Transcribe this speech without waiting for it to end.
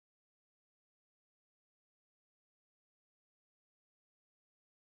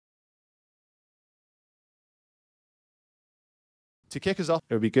to kick us off,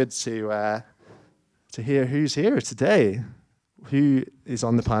 it would be good to hear who's here today, who is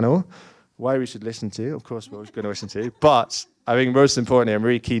on the panel, why we should listen to. Of course, we're always going to listen to. But I think most importantly, I'm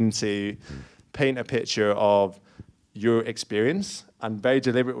really keen to paint a picture of your experience, and very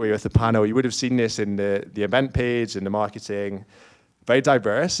deliberately with the panel. You would have seen this in the event page and the marketing. Very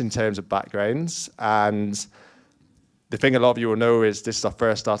diverse in terms of backgrounds. And the thing a lot of you will know is this is our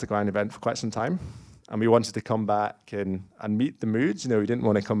first Startup Grind event for quite some time. And we wanted to come back and meet the moods. We didn't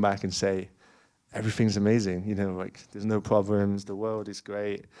want to come back and say, everything's amazing. Like there's no problems, the world is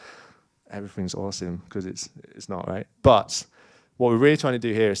great, everything's awesome, because it's not, right? But what we're really trying to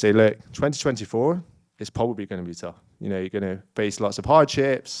do here is say, look, 2024 is probably going to be tough. You're going to face lots of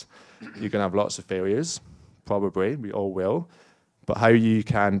hardships. You're going to have lots of failures, probably. We all will. But how you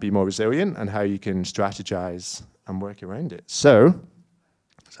can be more resilient and how you can strategize and work around it. So,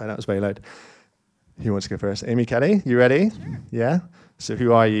 sorry, that was very loud. Who wants to go first? Amy Kelly, you ready? Sure. Yeah? So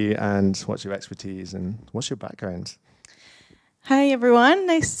who are you and what's your expertise and what's your background? Hi everyone,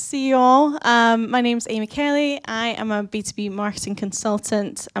 nice to see you all. My name's Amy Kelly. I am a B2B marketing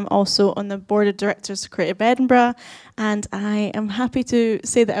consultant. I'm also on the board of directors of Creative Edinburgh, and I am happy to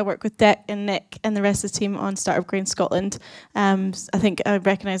say that I work with Dick and Nick and the rest of the team on Startup Grind Scotland. I think I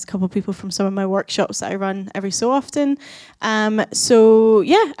recognise a couple of people from some of my workshops that I run every so often. So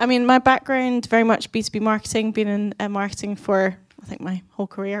yeah, my background very much B2B marketing, been in marketing for I think my whole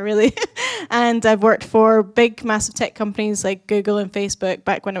career really. And I've worked for big, massive tech companies like Google and Facebook,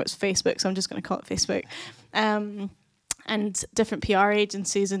 back when it was Facebook, so I'm just going to call it Facebook. And different PR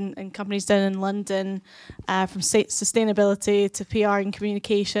agencies and companies down in London, from sustainability to PR and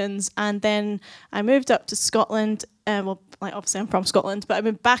communications. And then I moved up to Scotland. Obviously I'm from Scotland, but I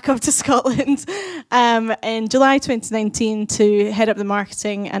moved back up to Scotland in July 2019 to head up the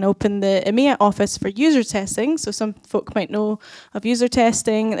marketing and open the EMEA office for user testing. So some folk might know of user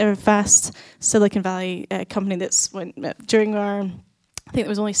testing. They're a fast Silicon Valley company that's went during our, I think there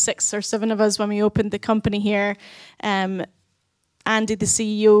was only 6 or 7 of us when we opened the company here. Andy, the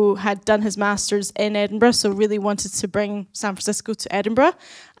CEO, had done his master's in Edinburgh, so really wanted to bring San Francisco to Edinburgh.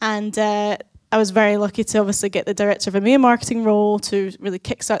 And I was very lucky to obviously get the director of EMEA marketing role to really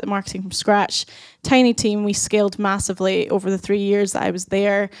kickstart the marketing from scratch. Tiny team, we scaled massively over the 3 years that I was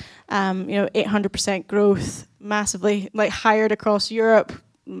there. 800% growth, massively, hired across Europe,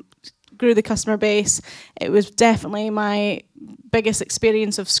 grew the customer base. It was definitely my biggest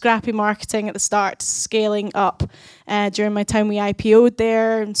experience of scrappy marketing at the start, scaling up during my time we IPO'd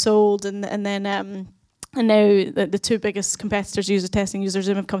there and sold, and then and now the 2 biggest competitors, user testing, user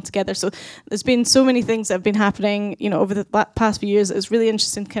Zoom, have come together. So there's been so many things that have been happening, over the past few years. It's really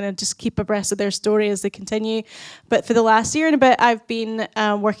interesting to kind of just keep abreast of their story as they continue. But for the last year and a bit, I've been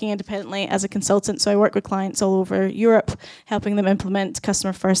working independently as a consultant. So I work with clients all over Europe, helping them implement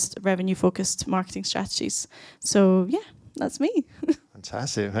customer-first, revenue-focused marketing strategies. So yeah, that's me.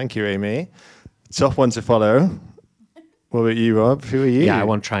 Fantastic. Thank you, Amy. Tough one to follow. What about you, Rob? Who are you? Yeah, I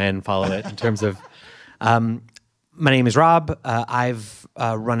won't try and follow it in terms of... my name is Rob. I've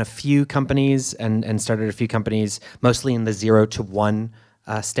run a few companies and started a few companies, mostly in the 0 to 1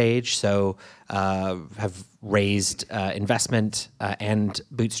 stage. So have raised investment and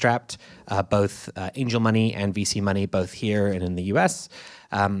bootstrapped both angel money and VC money, both here and in the US.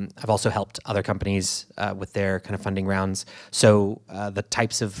 I've also helped other companies with their kind of funding rounds. So the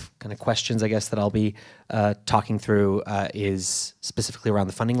types of kind of questions, I guess, that I'll be talking through is specifically around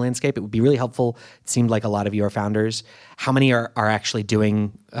the funding landscape. It would be really helpful. It seemed like a lot of you are founders. How many are actually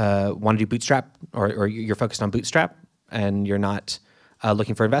doing, want to do bootstrap, or you're focused on bootstrap and you're not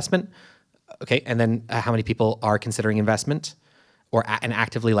looking for investment? Okay, and then how many people are considering investment and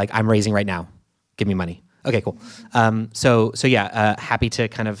actively like, I'm raising right now, give me money? Okay, cool. So yeah, happy to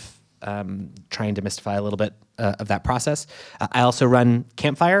kind of try and demystify a little bit of that process. I also run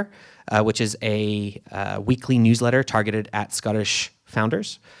Campfire, which is a weekly newsletter targeted at Scottish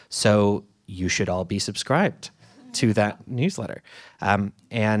founders. So you should all be subscribed to that newsletter. Yeah,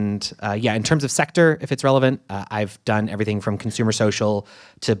 in terms of sector, if it's relevant, I've done everything from consumer social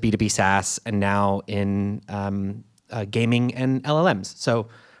to B2B SaaS, and now in gaming and LLMs. So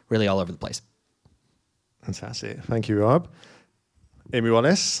really all over the place. Fantastic. Thank you, Rob. Amy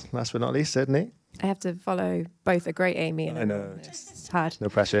Wallace, last but not least, Sydney. I have to follow both a great Amy and I know. It's hard. No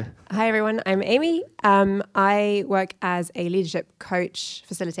pressure. Hi, everyone. I'm Amy. I work as a leadership coach,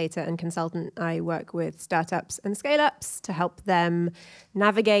 facilitator, and consultant. I work with startups and scale-ups to help them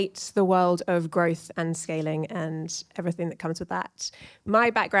navigate the world of growth and scaling and everything that comes with that. My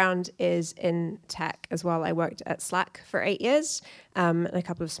background is in tech as well. I worked at Slack for 8 years and a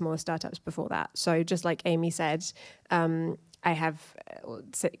couple of smaller startups before that. So just like Amy said, I have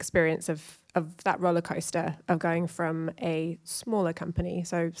experience of that roller coaster of going from a smaller company.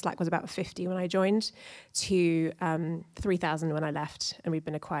 So Slack was about 50 when I joined to 3,000 when I left. And we've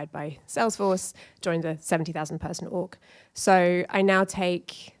been acquired by Salesforce, joined a 70,000 person org. So I now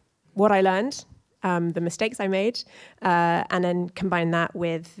take what I learned, the mistakes I made, and then combine that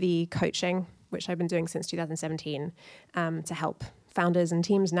with the coaching, which I've been doing since 2017, to help founders and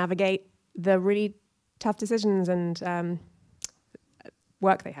teams navigate the really tough decisions and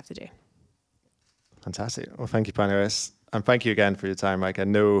work they have to do. Fantastic. Well, thank you, panelists. And thank you again for your time, Mike. I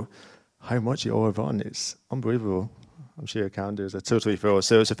know how much you all have on. It's unbelievable. I'm sure your calendars are totally full.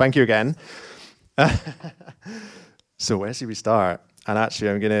 So thank you again. So where should we start? And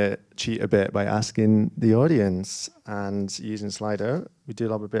actually, I'm going to cheat a bit by asking the audience and using Slido. We do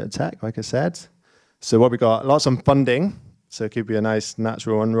love a bit of tech, like I said. So what we got? Lots on funding. So it could be a nice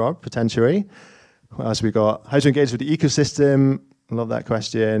natural one, Rob, potentially. What else we got? How to engage with the ecosystem. Love that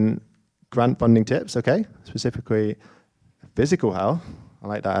question. Grant funding tips, okay. Specifically, physical health. I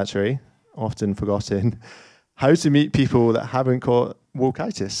like that, actually. Often forgotten. How to meet people that haven't caught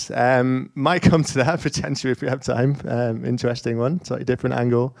walkitis. Might come to that potentially if we have time. Interesting one, slightly different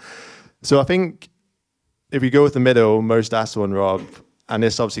angle. So I think if we go with the middle, most asked one, Rob, and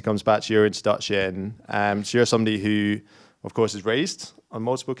this obviously comes back to your introduction. So you're somebody who, of course, is raised on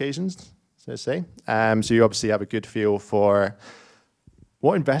multiple occasions, so to say. So you obviously have a good feel for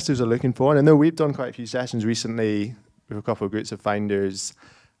what investors are looking for. And I know we've done quite a few sessions recently with a couple of groups of founders.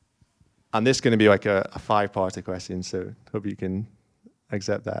 And this is going to be like a 5-parter question, so hope you can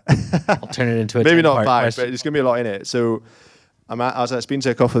accept that. I'll turn it into a maybe not 5, question. but there's going to be a lot in it. So I was speaking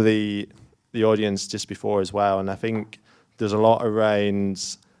to a couple of the audience just before as well, and I think there's a lot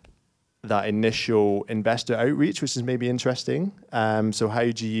around that initial investor outreach, which is maybe interesting. So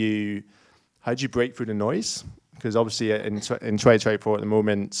how do you break through the noise? Because obviously in 2024 at the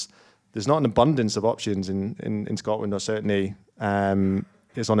moment, there's not an abundance of options in Scotland, or certainly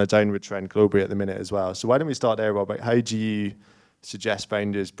it's on a downward trend globally at the minute as well. So why don't we start there, Rob? Like, how do you suggest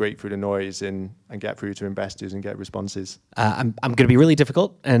founders break through the noise and get through to investors and get responses? I'm going to be really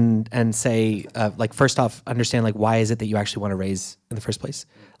difficult and say, like, first off, understand, like, why is it that you actually want to raise in the first place?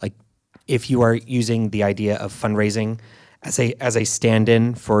 Like, if you are using the idea of fundraising as a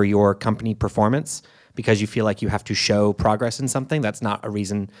stand-in for your company performance because you feel like you have to show progress in something, that's not a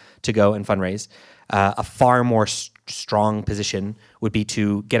reason to go and fundraise. A far more strong position would be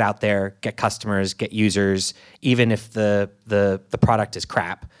to get out there, get customers, get users, even if the product is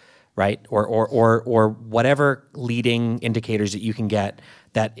crap, right? Or whatever leading indicators that you can get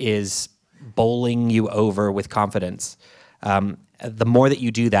that is bowling you over with confidence. The more that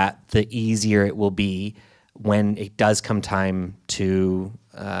you do that, the easier it will be when it does come time to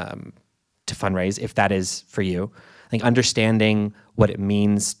fundraise, if that is for you. I think understanding what it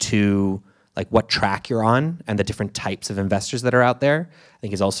means to, like, what track you're on and the different types of investors that are out there, I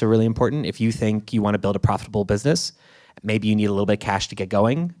think is also really important. If you think you want to build a profitable business, maybe you need a little bit of cash to get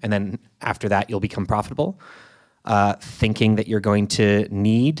going, and then after that you'll become profitable. Thinking that you're going to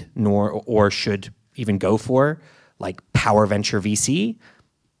need or should even go for, like, power venture VC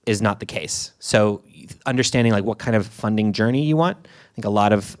is not the case. So understanding, like, what kind of funding journey you want. I think a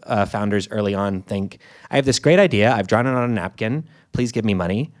lot of founders early on think, I have this great idea, I've drawn it on a napkin, please give me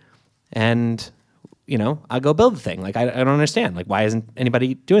money. And, you know, I'll go build the thing. Like, I don't understand. Like, why isn't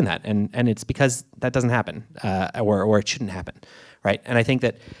anybody doing that? And it's because that doesn't happen, or it shouldn't happen, right? And I think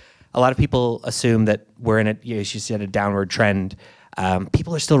that a lot of people assume that we're in you said, a downward trend.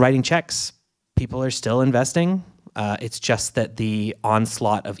 People are still writing checks. People are still investing. It's just that the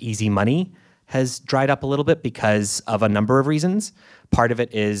onslaught of easy money has dried up a little bit because of a number of reasons. Part of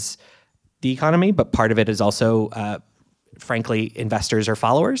it is the economy, but part of it is also, frankly, investors are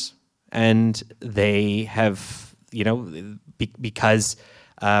followers. And they have, you know, because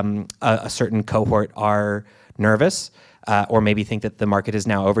a certain cohort are nervous, or maybe think that the market is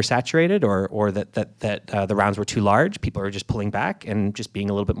now oversaturated, or that the rounds were too large, people are just pulling back and just being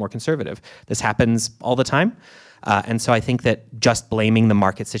a little bit more conservative. This happens all the time. And so I think that just blaming the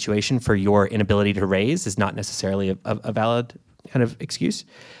market situation for your inability to raise is not necessarily a valid kind of excuse.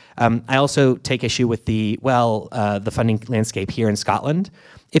 I also take issue with the funding landscape here in Scotland.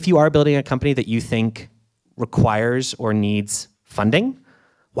 If you are building a company that you think requires or needs funding,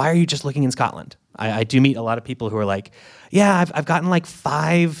 why are you just looking in Scotland? I do meet a lot of people who are like, yeah, I've gotten like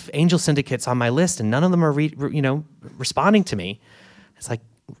 5 angel syndicates on my list and none of them are responding to me. It's like,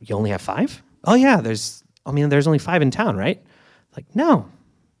 you only have 5? Oh yeah, there's only 5 in town, right? Like, no,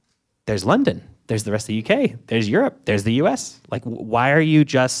 there's London, there's the rest of the UK, there's Europe, there's the US. Like, why are you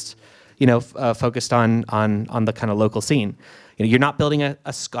just, focused on the kind of local scene. You're not building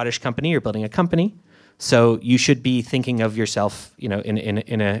a Scottish company, you're building a company. So you should be thinking of yourself, in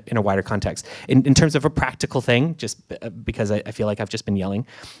a wider context. In terms of a practical thing, just because I feel like I've just been yelling.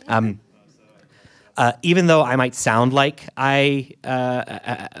 Even though I might sound like I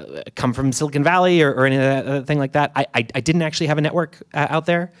come from Silicon Valley or anything like that, I didn't actually have a network out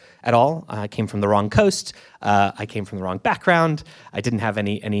there at all. I came from the wrong coast. I came from the wrong background. I didn't have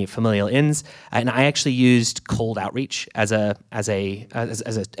any familial ins, and I actually used cold outreach as a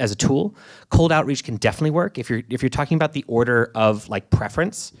tool. Cold outreach can definitely work if you're talking about the order of like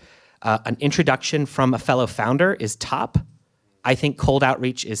preference. An introduction from a fellow founder is top. I think cold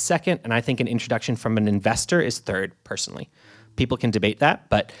outreach is second, and I think an introduction from an investor is third, personally. People can debate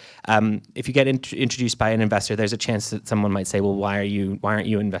that, but if you get introduced by an investor, there's a chance that someone might say, well, why aren't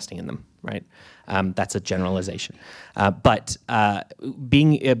you investing in them, right? That's a generalization. But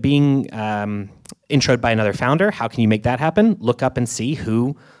being introed by another founder, how can you make that happen? Look up and see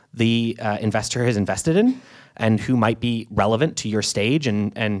who the investor has invested in and who might be relevant to your stage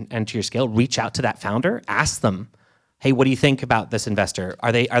and to your scale. Reach out to that founder, ask them, hey, what do you think about this investor?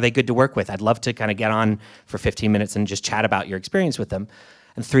 Are they good to work with? I'd love to kind of get on for 15 minutes and just chat about your experience with them.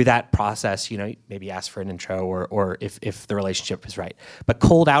 And through that process, maybe ask for an intro or if the relationship is right. But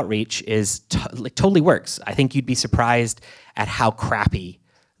cold outreach is totally works. I think you'd be surprised at how crappy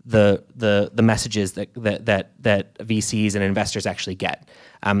the messages that VCs and investors actually get.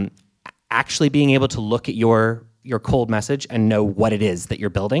 Actually being able to look at your cold message and know what it is that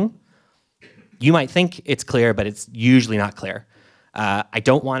you're building. You might think it's clear, but it's usually not clear. I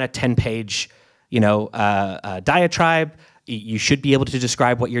don't want a 10-page, diatribe. You should be able to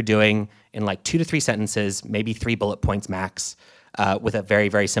describe what you're doing in like 2 to 3 sentences, maybe 3 bullet points max, with a very,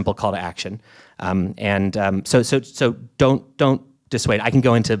 very simple call to action. So don't dissuade. I can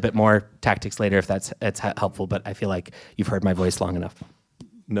go into a bit more tactics later if that's helpful, but I feel like you've heard my voice long enough.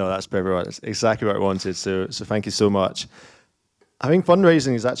 No, that's perfect. Right. That's exactly what I wanted. So thank you so much. I think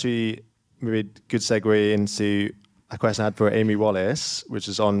fundraising is actually maybe a good segue into a question I had for Amy Wallace, which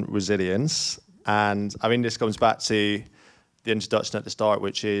is on resilience. And I mean, this comes back to the introduction at the start,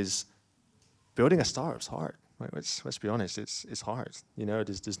 which is building a startup's hard. Right? Let's be honest, it's hard.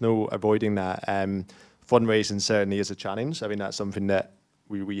 There's no avoiding that. Fundraising certainly is a challenge. I mean, that's something that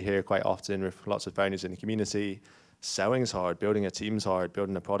we hear quite often with lots of founders in the community. Selling's hard, building a team's hard,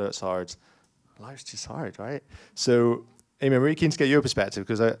 building a product's hard. Life's just hard, right? So Amy, I'm really keen to get your perspective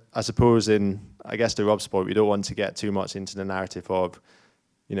because I suppose I guess to Rob's point, we don't want to get too much into the narrative of,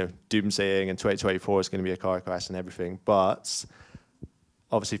 doomsaying and 2024 is going to be a car crash and everything. But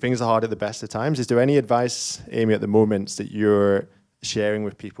obviously things are hard at the best of times. Is there any advice, Amy, at the moment that you're sharing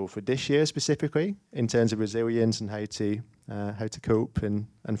with people for this year specifically in terms of resilience and how to cope and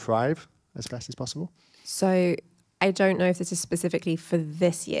thrive as best as possible? So I don't know if this is specifically for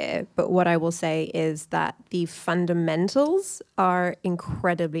this year, but what I will say is that the fundamentals are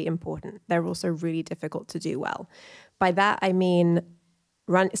incredibly important. They're also really difficult to do well. By that, I mean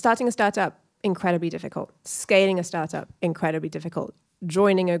starting a startup, incredibly difficult. Scaling a startup, incredibly difficult.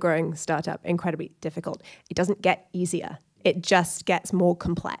 Joining a growing startup, incredibly difficult. It doesn't get easier. It just gets more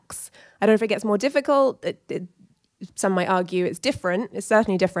complex. I don't know if it gets more difficult. Some might argue it's different. It's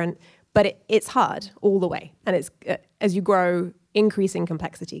certainly different. But it's hard all the way. And it's as you grow, increasing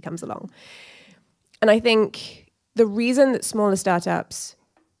complexity comes along. And I think the reason that smaller startups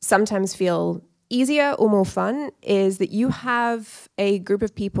sometimes feel easier or more fun is that you have a group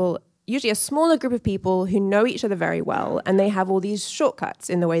of people, usually a smaller group of people who know each other very well, and they have all these shortcuts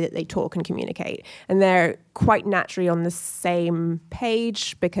in the way that they talk and communicate. And they're quite naturally on the same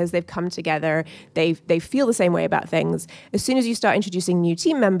page because they've come together, they feel the same way about things. As soon as you start introducing new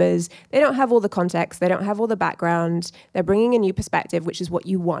team members, they don't have all the context, they don't have all the background, they're bringing a new perspective, which is what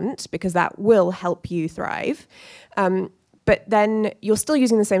you want, because that will help you thrive. But then you're still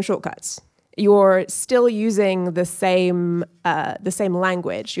using the same shortcuts. You're still using the same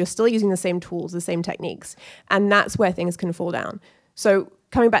language. You're still using the same tools, the same techniques. And that's where things can fall down. So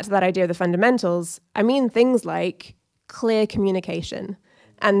coming back to that idea of the fundamentals, I mean things like clear communication.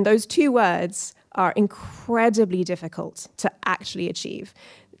 And those 2 words are incredibly difficult to actually achieve.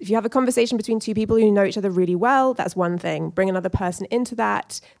 If you have a conversation between 2 people who know each other really well, that's one thing. Bring another person into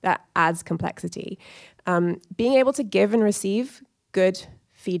that adds complexity. Being able to give and receive good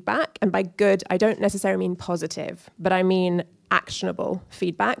feedback, and by good, I don't necessarily mean positive, but I mean actionable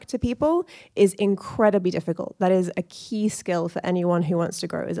feedback to people, is incredibly difficult. That is a key skill for anyone who wants to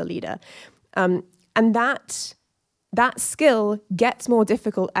grow as a leader. And that skill gets more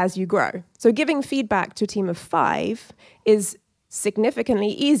difficult as you grow. So giving feedback to a team of 5 is significantly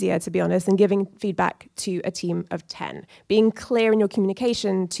easier, to be honest, than giving feedback to a team of 10. Being clear in your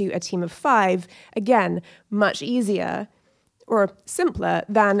communication to a team of 5, again, much easier or simpler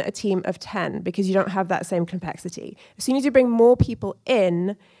than a team of 10 because you don't have that same complexity. As soon as you bring more people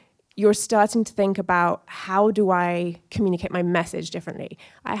in, you're starting to think about, how do I communicate my message differently?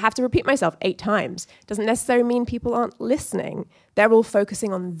 I have to repeat myself 8 times. Doesn't necessarily mean people aren't listening. They're all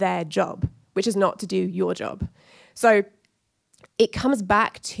focusing on their job, which is not to do your job. So it comes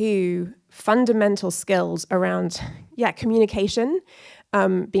back to fundamental skills around, communication,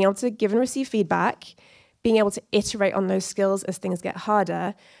 being able to give and receive feedback, being able to iterate on those skills as things get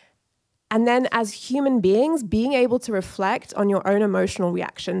harder. And then as human beings, being able to reflect on your own emotional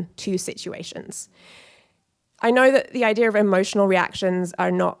reaction to situations. I know that the idea of emotional reactions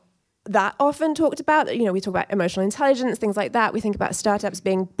are not that often talked about. You know, we talk about emotional intelligence, things like that. We think about startups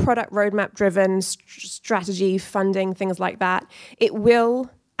being product roadmap driven, strategy, funding, things like that. It will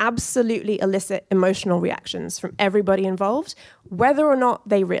absolutely elicit emotional reactions from everybody involved, whether or not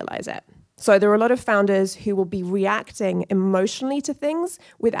they realize it. So there are a lot of founders who will be reacting emotionally to things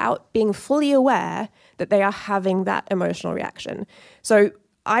without being fully aware that they are having that emotional reaction. So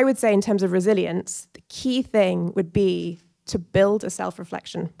I would say in terms of resilience, the key thing would be to build a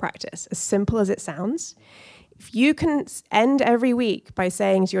self-reflection practice, as simple as it sounds. If you can end every week by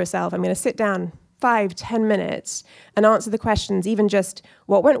saying to yourself, I'm going to sit down 5-10 minutes and answer the questions, even just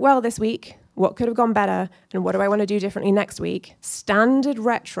what went well this week, what could have gone better, and what do I want to do differently next week, standard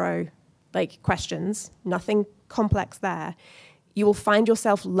retro like questions, nothing complex there, you will find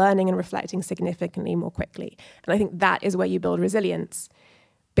yourself learning and reflecting significantly more quickly. And I think that is where you build resilience,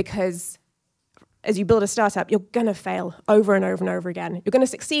 because as you build a startup, you're going to fail over and over and over again. You're going to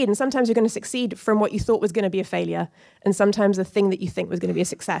succeed, and sometimes you're going to succeed from what you thought was going to be a failure, and sometimes the thing that you think was going to be a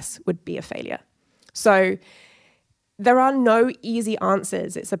success would be a failure. So there are no easy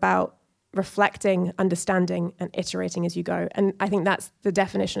answers. It's about reflecting, understanding, and iterating as you go. And I think that's the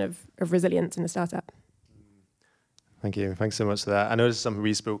definition of resilience in a startup. Thank you. Thanks so much for that. I know this is something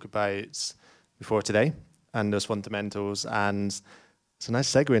we spoke about before today, and those fundamentals, and it's a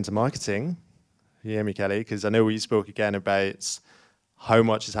nice segue into marketing. You hear me, Kelly? Because I know we spoke again about how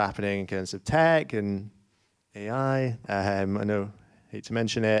much is happening in terms of tech and AI. I know, hate to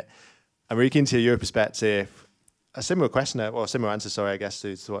mention it. I'm really keen to hear your perspective. A similar question, or a similar answer, sorry, I guess,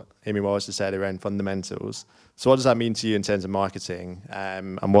 to what Amy Wallace has said around fundamentals. So what does that mean to you in terms of marketing?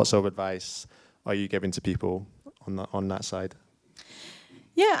 And what sort of advice are you giving to people on that side?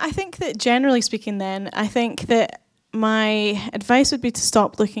 Yeah, I think that generally speaking then, I think that my advice would be to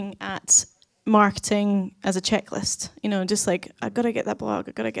stop looking at marketing as a checklist. You know, just like, I've got to get that blog,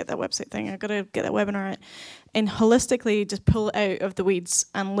 I've got to get that website thing, I've got to get that webinar out. And holistically just pull it out of the weeds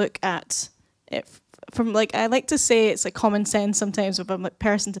and look at it from, like, I like to say it's like common sense sometimes, if I'm like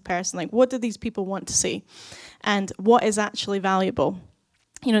person to person, like what do these people want to see and what is actually valuable.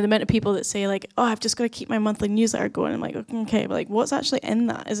 You know, the amount of people that say like, oh, I've just got to keep my monthly newsletter going. I'm like, okay, but like, what's actually in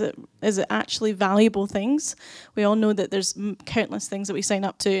that? Is it actually valuable things? We all know that there's countless things that we sign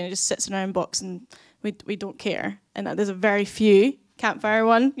up to and it just sits in our inbox and we don't care. And that there's a very few, campfire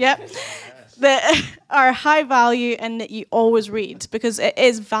one, yep, that are high value and that you always read because it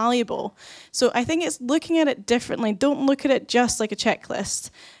is valuable. So I think it's looking at it differently. Don't look at it just like a checklist.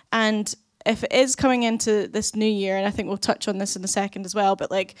 And if it is coming into this new year, and I think we'll touch on this in a second as well,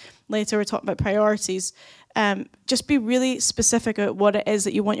 but like later we're talking about priorities, just be really specific about what it is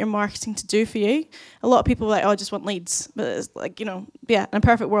that you want your marketing to do for you. A lot of people are like, oh, I just want leads. But it's like, you know, yeah, in a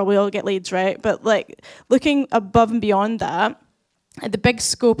perfect world, we all get leads, right? But like looking above and beyond that, at the big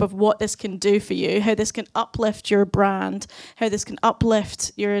scope of what this can do for you, how this can uplift your brand, how this can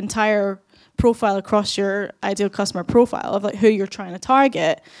uplift your entire profile across your ideal customer profile of like who you're trying to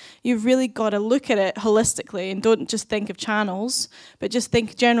target, you've really got to look at it holistically and don't just think of channels, but just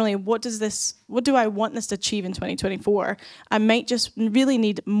think generally, what do I want this to achieve in 2024? I might just really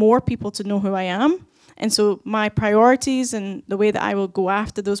need more people to know who I am. And so my priorities and the way that I will go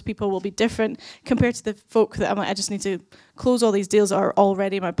after those people will be different compared to the folk that I'm like, I just need to close all these deals that are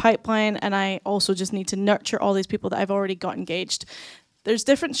already in my pipeline, and I also just need to nurture all these people that I've already got engaged. There's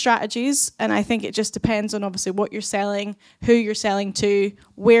different strategies, and I think it just depends on obviously what you're selling, who you're selling to,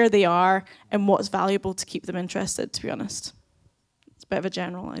 where they are, and what's valuable to keep them interested, to be honest. It's a bit of a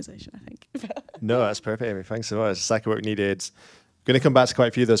generalization, I think. No, that's perfect, Amy. Thanks so much. It's exactly what we needed. I'm going to come back to quite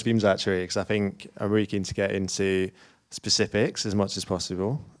a few of those themes, actually, because I think I'm really keen to get into specifics as much as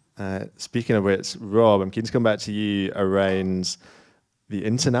possible. Speaking of which, Rob, I'm keen to come back to you around the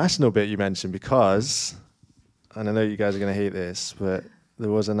international bit you mentioned, because, and I know you guys are going to hate this, but there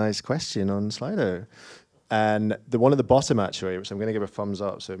was a nice question on Slido. And the one at the bottom, actually, which I'm going to give a thumbs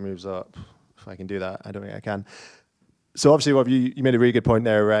up so it moves up, if I can do that. I don't think I can. So obviously, Rob, you made a really good point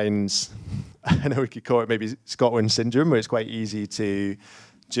there around, I know we could call it maybe Scotland syndrome, where it's quite easy to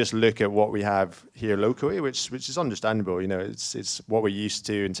just look at what we have here locally, which is understandable. You know, it's what we're used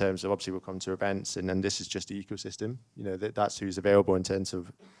to in terms of, obviously we'll come to events, and then this is just the ecosystem. You know, that's who's available in terms of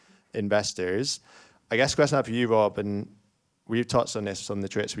investors. I guess question I have for you, Rob, and we've touched on this on the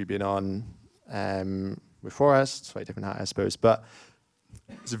trips we've been on with Forrest, slightly different hat, I suppose, but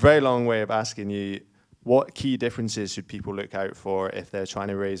it's a very long way of asking you, what key differences should people look out for if they're trying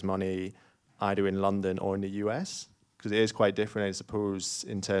to raise money either in London or in the US? Because it is quite different, I suppose,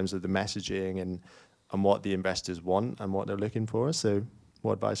 in terms of the messaging and what the investors want and what they're looking for. So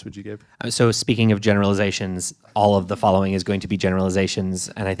what advice would you give? So speaking of generalizations, all of the following is going to be generalizations,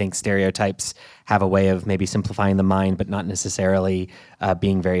 and I think stereotypes have a way of maybe simplifying the mind, but not necessarily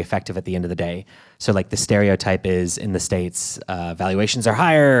being very effective at the end of the day. So like the stereotype is in the States, valuations are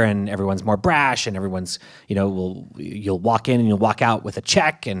higher and everyone's more brash and everyone's, you know, you'll walk in and you'll walk out with a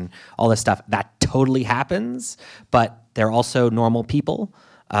check and all this stuff. That totally happens, but they're also normal people.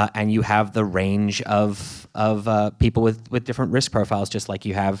 And you have the range of people with different risk profiles, just like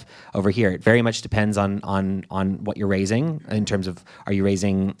you have over here. It very much depends on what you're raising in terms of, are you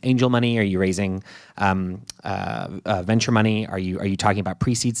raising angel money? Are you raising venture money? Are you talking about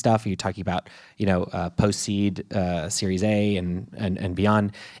pre-seed stuff? Are you talking about, you know, post-seed, Series A and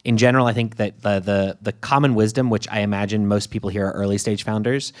beyond? In general, I think that the common wisdom, which I imagine most people here are early stage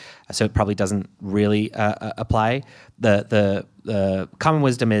founders, so it probably doesn't really apply. The common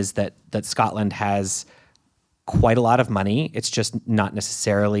wisdom is that Scotland has quite a lot of money. It's just not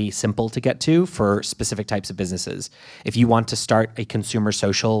necessarily simple to get to for specific types of businesses. If you want to start a consumer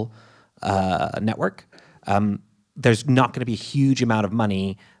social network, there's not going to be a huge amount of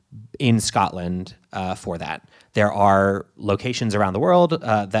money in Scotland for that. There are locations around the world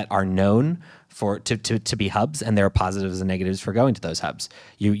that are known to be hubs, and there are positives and negatives for going to those hubs.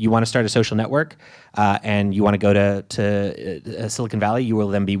 You want to start a social network, and you want to go to Silicon Valley, you will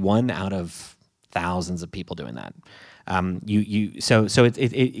then be one out of thousands of people doing that. So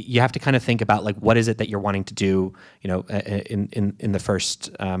you have to kind of think about, like, what is it that you're wanting to do, you know, in the first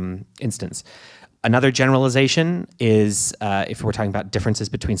instance. Another generalization is if we're talking about differences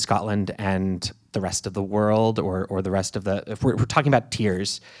between Scotland and the rest of the world, or the rest of the, if we're talking about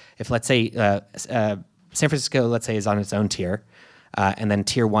tiers, if let's say San Francisco, let's say, is on its own tier, and then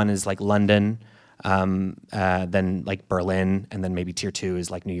tier 1 is like London, then like Berlin, and then maybe tier 2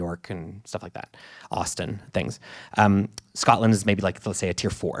 is like New York and stuff like that, Austin, things. Scotland is maybe like, let's say, a tier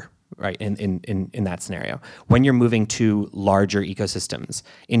 4. Right, in that scenario. When you're moving to larger ecosystems,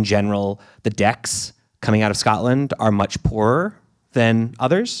 in general, the decks coming out of Scotland are much poorer than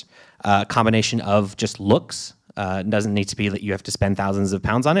others. Combination of just looks. It doesn't need to be that you have to spend thousands of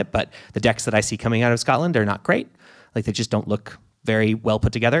pounds on it, but the decks that I see coming out of Scotland are not great. Like, they just don't look very well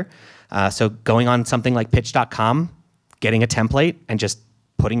put together. So going on something like pitch.com, getting a template and just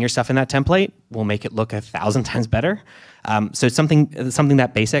putting your stuff in that template will make it look 1,000 times better. So something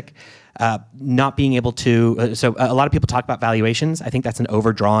that basic. Not being able to, so a lot of people talk about valuations. I think that's an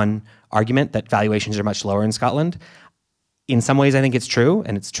overdrawn argument that valuations are much lower in Scotland. In some ways, I think it's true,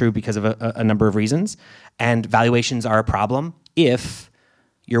 and it's true because of a number of reasons. And valuations are a problem if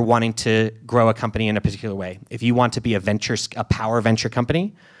you're wanting to grow a company in a particular way. If you want to be a power venture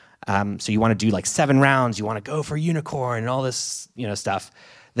company, so you want to do like 7 rounds, you want to go for unicorn and all this, you know, stuff,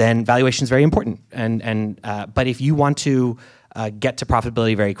 then valuation is very important. But if you want to get to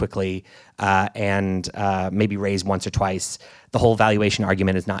profitability very quickly and maybe raise once or twice, the whole valuation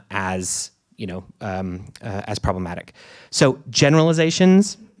argument is not as, you know, as problematic. So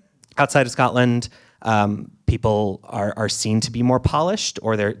generalizations outside of Scotland, people are seen to be more polished,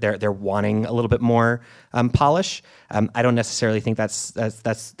 or they're wanting a little bit more polish. I don't necessarily think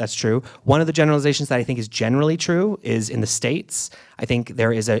that's true. One of the generalizations that I think is generally true is in the States. I think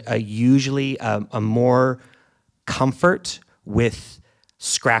there is usually a more comfort with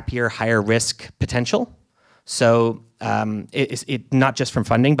scrappier, higher risk potential. So it not just from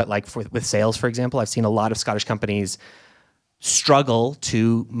funding, but like with sales, for example. I've seen a lot of Scottish companies struggle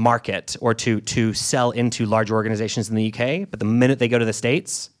to market or to sell into large organizations in the UK, but the minute they go to the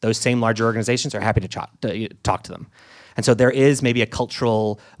States, those same larger organizations are happy to talk to them. And so there is maybe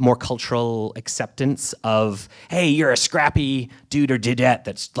more cultural acceptance of, hey, you're a scrappy dude or dudette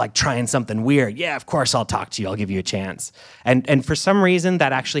that's like trying something weird. Yeah, of course I'll talk to you. I'll give you a chance. And for some reason,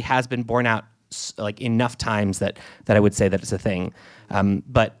 that actually has been borne out like enough times that I would say that it's a thing.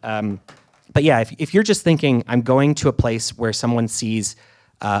 But yeah, if you're just thinking, I'm going to a place where someone sees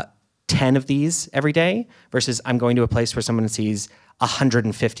 10 of these every day versus I'm going to a place where someone sees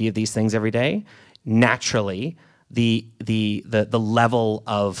 150 of these things every day, naturally, the level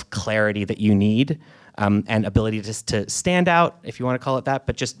of clarity that you need and ability to stand out, if you want to call it that,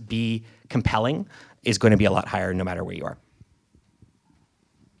 but just be compelling, is going to be a lot higher no matter where you are.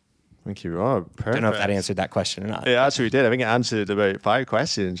 Thank you, Rob. Perfect. I don't know if that answered that question or not. It actually did. I think it answered about 5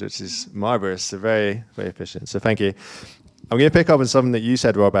 questions, which is marvelous. So very, very efficient. So thank you. I'm going to pick up on something that you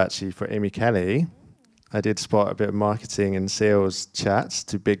said, Rob, actually, for Amy Kelly. I did spot a bit of marketing and sales chats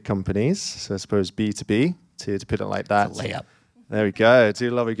to big companies. So I suppose B2B, to put it like that. It's a layup. There we go. I do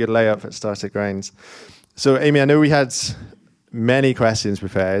love a good layup at Startup Grinds. So, Amy, I know we had many questions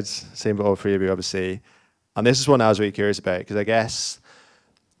prepared, same for all 3 of you, obviously. And this is one I was really curious about, because I guess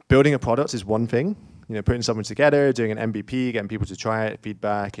building a product is one thing. You know, putting something together, doing an MVP, getting people to try it,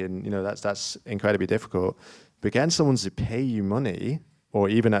 feedback, and you know that's incredibly difficult. But getting someone to pay you money, or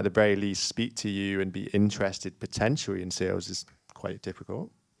even at the very least speak to you and be interested potentially in sales, is quite difficult,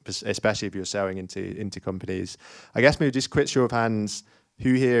 especially if you're selling into companies. I guess maybe just quick show of hands,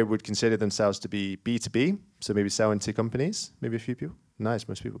 who here would consider themselves to be B2B? So maybe selling to companies? Maybe a few people? Nice,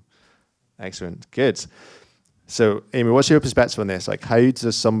 most people. Excellent, good. So, Amy, what's your perspective on this? Like, how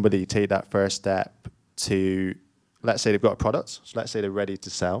does somebody take that first step to, let's say they've got a product, so let's say they're ready to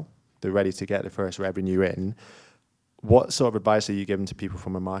sell, they're ready to get the first revenue in. What sort of advice are you giving to people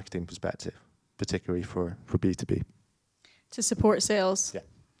from a marketing perspective, particularly for B2B? To support sales? Yeah.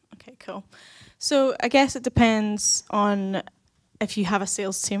 Okay, cool. So I guess it depends on if you have a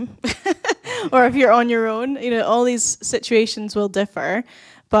sales team or if you're on your own. You know, all these situations will differ,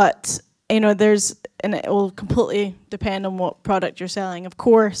 but you know, and it will completely depend on what product you're selling. Of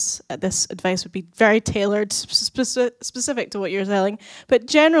course, this advice would be very tailored, specific to what you're selling. But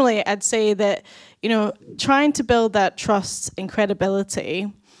generally, I'd say that, you know, trying to build that trust and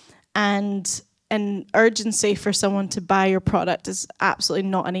credibility and urgency for someone to buy your product is absolutely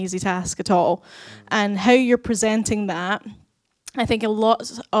not an easy task at all. And how you're presenting that, I think a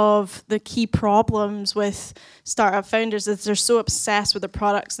lot of the key problems with startup founders is they're so obsessed with the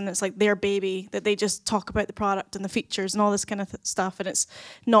products and it's like their baby that they just talk about the product and the features and all this kind of stuff, and it's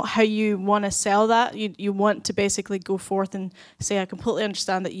not how you want to sell that. You want to basically go forth and say, I completely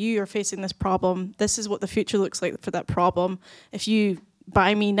understand that you are facing this problem. This is what the future looks like for that problem. If you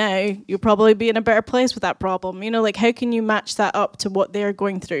buy me now, you'll probably be in a better place with that problem. You know, like how can you match that up to what they're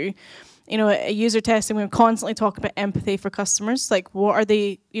going through? You know, at user testing, we constantly talk about empathy for customers. Like, what are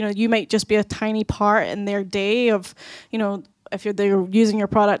they, you know, you might just be a tiny part in their day of, you know, if they're using your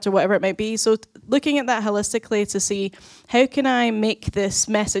product or whatever it might be. So looking at that holistically to see, how can I make this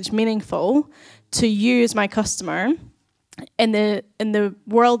message meaningful to you as my customer in the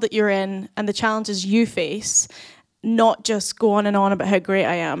world that you're in and the challenges you face, not just go on and on about how great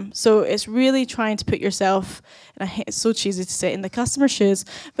I am. So it's really trying to put yourself, and it's so cheesy to say, in the customer's shoes,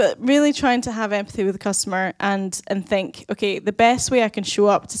 but really trying to have empathy with the customer and think, okay, the best way I can show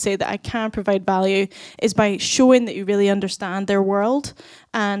up to say that I can provide value is by showing that you really understand their world.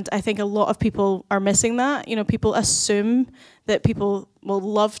 And I think a lot of people are missing that. You know, people assume that people will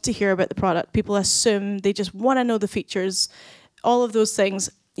love to hear about the product. People assume they just want to know the features, all of those things.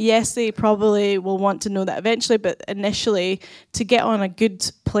 Yes, they probably will want to know that eventually, but initially, to get on a good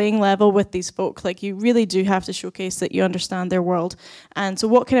playing level with these folk, like you really do have to showcase that you understand their world. And so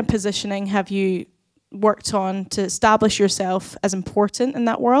what kind of positioning have you worked on to establish yourself as important in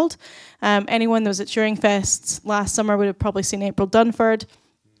that world? Anyone that was at Turing Fest last summer would have probably seen April Dunford.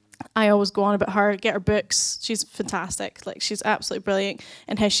 I always go on about her, get her books. She's fantastic. Like, she's absolutely brilliant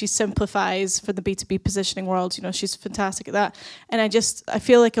in how she simplifies for the B2B positioning world. You know, she's fantastic at that. And I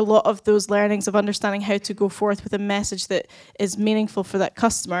feel like a lot of those learnings of understanding how to go forth with a message that is meaningful for that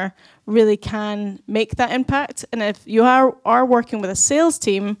customer really can make that impact. And if you are working with a sales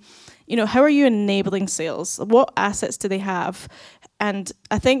team, you know, how are you enabling sales? What assets do they have? And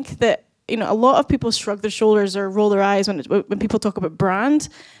I think that, you know, a lot of people shrug their shoulders or roll their eyes when people talk about brand,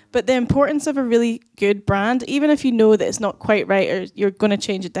 but the importance of a really good brand, even if you know that it's not quite right or you're going to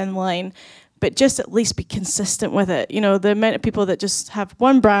change it down the line, but just at least be consistent with it. You know, the amount of people that just have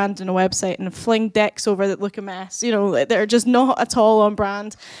one brand and a website and fling decks over that look a mess, you know, they're just not at all on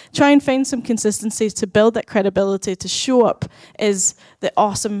brand. Try and find some consistency to build that credibility, to show up as the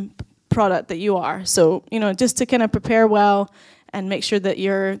awesome product that you are. So, you know, just to kind of prepare well and make sure that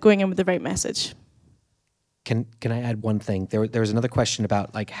you're going in with the right message. Can I add one thing? There was another question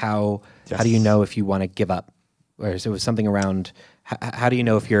about like how do you know if you want to give up, or so it was something around how do you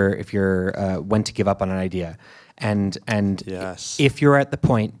know if you're when to give up on an idea, and yes. If you're at the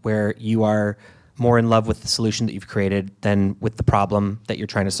point where you are more in love with the solution that you've created than with the problem that you're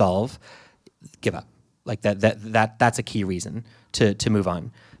trying to solve, give up. Like that's a key reason to move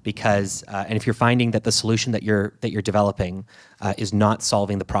on. Because and if you're finding that the solution that you're developing is not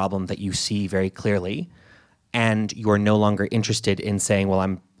solving the problem that you see very clearly, and you're no longer interested in saying,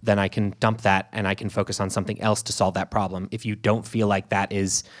 well, then I can dump that and I can focus on something else to solve that problem. If you don't feel like that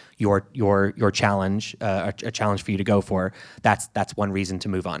is your challenge, a challenge for you to go for, that's one reason to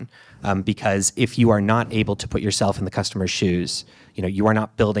move on. Because if you are not able to put yourself in the customer's shoes, you are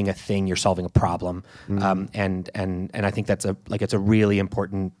not building a thing, you're solving a problem. And I think it's a really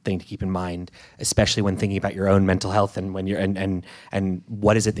important thing to keep in mind, especially when thinking about your own mental health and when and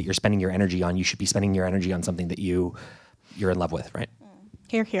what is it that you're spending your energy on. You should be spending your energy on something that you're in love with, right?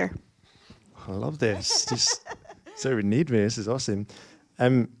 Hear, hear. I love this. So we need me. This is awesome.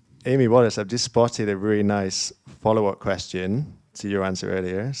 Amy, Wallace, I've just spotted a really nice follow-up question to your answer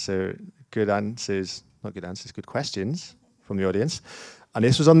earlier. So good questions from the audience. And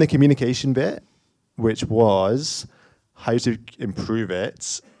this was on the communication bit, which was how to improve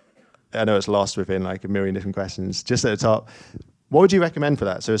it. I know it's lost within like a million different questions. Just at the top, what would you recommend for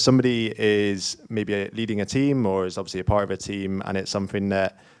that? So if somebody is maybe leading a team or is obviously a part of a team and it's something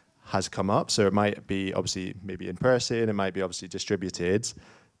that has come up, so it might be obviously maybe in person, it might be obviously distributed.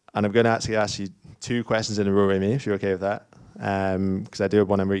 And I'm going to actually ask you 2 questions in a row, Amy, if you're okay with that, because I do have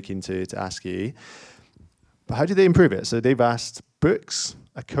one I'm really keen to ask you. But how do they improve it? So they've asked books,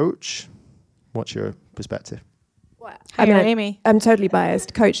 a coach. What's your perspective? Amy. I'm totally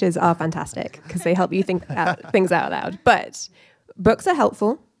biased. Coaches are fantastic because they help you think things out loud. But books are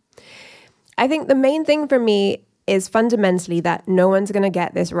helpful. I think the main thing for me is fundamentally that no one's going to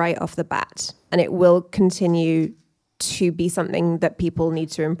get this right off the bat, and it will continue to be something that people need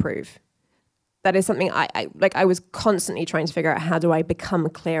to improve. That is something I was constantly trying to figure out, how do I become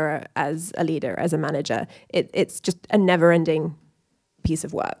clearer as a leader, as a manager? It's just a never-ending piece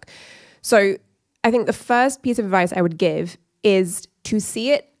of work. So I think the first piece of advice I would give is to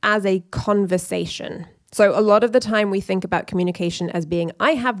see it as a conversation. So a lot of the time we think about communication as being,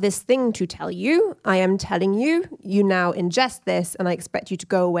 I have this thing to tell you, I am telling you, you now ingest this, and I expect you to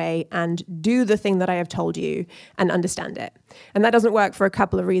go away and do the thing that I have told you and understand it. And that doesn't work for a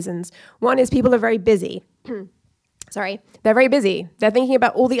couple of reasons. One is people are very busy. Sorry, they're very busy. They're thinking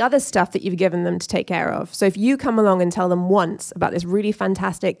about all the other stuff that you've given them to take care of. So if you come along and tell them once about this really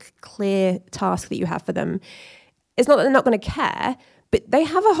fantastic, clear task that you have for them, it's not that they're not going to care, but they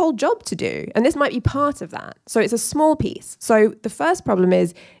have a whole job to do. And this might be part of that. So it's a small piece. So the first problem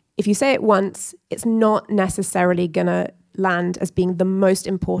is, if you say it once, it's not necessarily going to land as being the most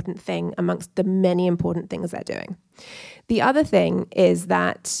important thing amongst the many important things they're doing. The other thing is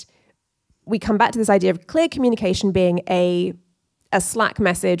that we come back to this idea of clear communication being a Slack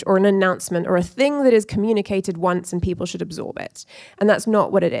message or an announcement or a thing that is communicated once and people should absorb it. And that's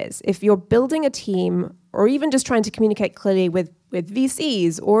not what it is. If you're building a team or even just trying to communicate clearly with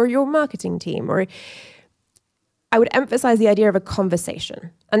VCs or your marketing team, I would emphasize the idea of a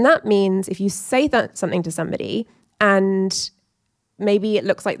conversation. And that means if you say something to somebody and maybe it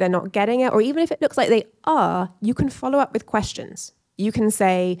looks like they're not getting it, or even if it looks like they are, you can follow up with questions. You can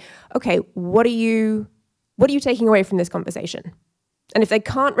say, okay, what are you taking away from this conversation? And if they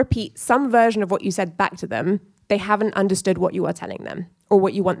can't repeat some version of what you said back to them, they haven't understood what you are telling them or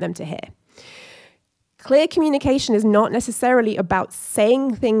what you want them to hear. Clear communication is not necessarily about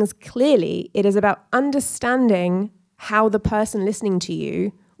saying things clearly. It is about understanding how the person listening to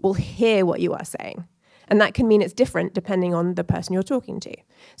you will hear what you are saying. And that can mean it's different depending on the person you're talking to.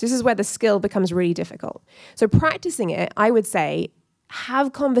 So this is where the skill becomes really difficult. So practicing it, I would say,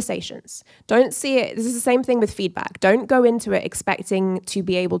 have conversations. Don't see it. This is the same thing with feedback. Don't go into it expecting to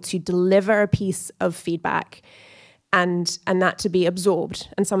be able to deliver a piece of feedback and that to be absorbed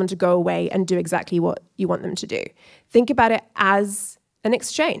and someone to go away and do exactly what you want them to do. Think about it as an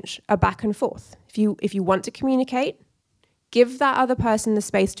exchange, a back and forth. If you want to communicate, give that other person the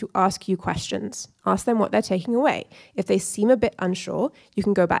space to ask you questions. Ask them what they're taking away. If they seem a bit unsure, you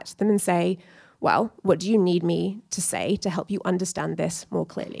can go back to them and say, well, what do you need me to say to help you understand this more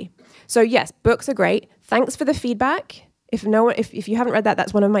clearly? So yes, books are great. Thanks for the feedback. If you haven't read that,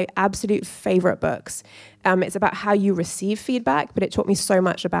 that's one of my absolute favorite books. It's about how you receive feedback, but it taught me so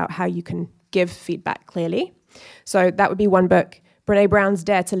much about how you can give feedback clearly. So that would be one book. Brené Brown's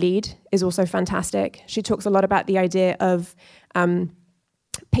Dare to Lead is also fantastic. She talks a lot about the idea of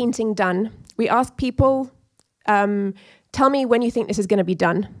painting done. We ask people, tell me when you think this is going to be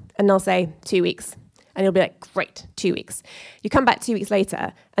done. And they'll say 2 weeks. And you'll be like, great, 2 weeks. You come back 2 weeks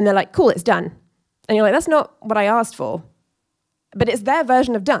later and they're like, cool, it's done. And you're like, that's not what I asked for. But it's their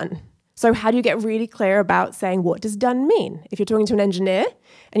version of done. So how do you get really clear about saying, what does done mean? If you're talking to an engineer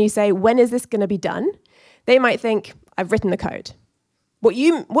and you say, when is this going to be done? They might think, I've written the code. What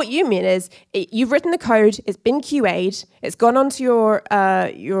you mean is you've written the code, it's been QA'd, it's gone onto your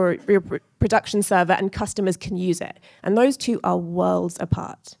production server and customers can use it. And those two are worlds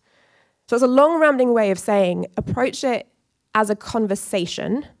apart. So it's a long rambling way of saying approach it as a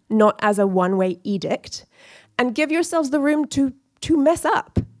conversation, not as a one-way edict, and give yourselves the room to mess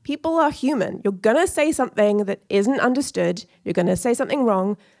up. People are human. You're going to say something that isn't understood. You're going to say something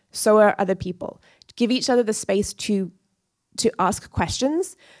wrong. So are other people. Give each other the space to ask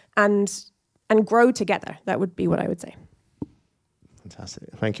questions and grow together. That would be what I would say. Fantastic.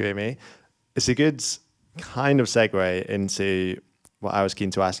 Thank you, Amy. It's a good kind of segue into what I was keen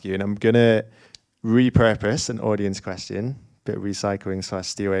to ask you, and I'm going to repurpose an audience question, bit of recycling /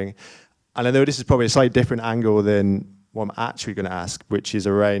 stealing. And I know this is probably a slightly different angle than what I'm actually going to ask, which is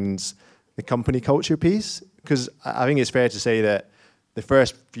around the company culture piece, because I think it's fair to say that the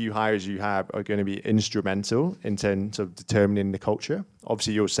first few hires you have are going to be instrumental in terms of determining the culture.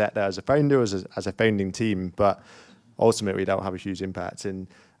 Obviously, you'll set that as a founder, as a founding team, but ultimately that'll have a huge impact. And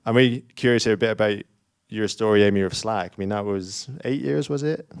I'm really curious here a bit about your story, Amy, of Slack. I mean, that was 8 years, was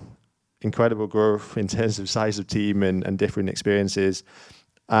it? Incredible growth in terms of size of team and different experiences.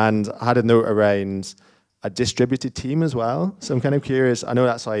 And I had a note around a distributed team as well. So I'm kind of curious. I know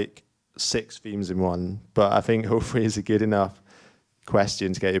that's like 6 themes in one, but I think hopefully it's a good enough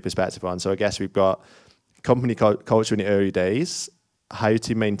question to get your perspective on. So I guess we've got company culture in the early days, how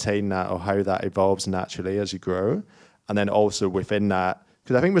to maintain that or how that evolves naturally as you grow. And then also within that,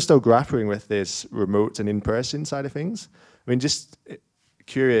 because I think we're still grappling with this remote and in-person side of things. I mean, just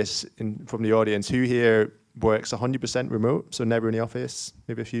curious from the audience, who here works 100% remote, so never in the office?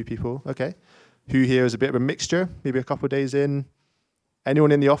 Maybe a few people. Okay. Who here is a bit of a mixture, maybe a couple of days in?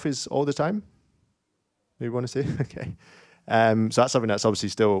 Anyone in the office all the time? Maybe 1 or 2? Okay. So that's something that's obviously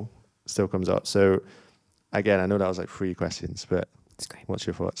still comes up. So again, I know that was like 3 questions, but That's great. What's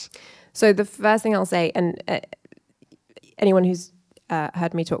your thoughts? So the first thing I'll say, and anyone who's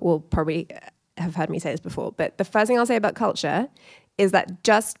heard me talk will probably have heard me say this before, but the first thing I'll say about culture is that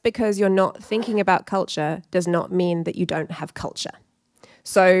just because you're not thinking about culture does not mean that you don't have culture.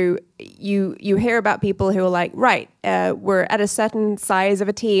 So you hear about people who are like, right, we're at a certain size of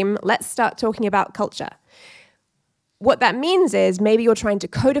a team, let's start talking about culture. What that means is maybe you're trying to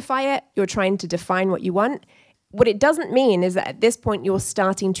codify it, you're trying to define what you want. What it doesn't mean is that at this point you're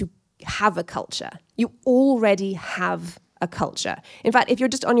starting to have a culture. You already have a culture. In fact, if you're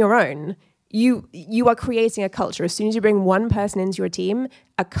just on your own, you are creating a culture. As soon as you bring one person into your team,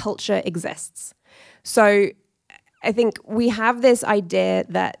 a culture exists. So I think we have this idea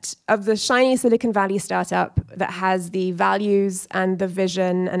that of the shiny Silicon Valley startup that has the values and the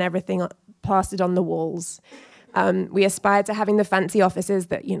vision and everything plastered on the walls. We aspire to having the fancy offices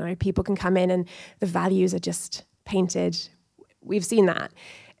that, you know, people can come in and the values are just painted. We've seen that.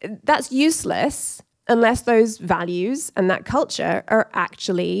 That's useless unless those values and that culture are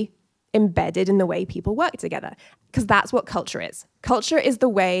actually embedded in the way people work together. Because that's what culture is. Culture is the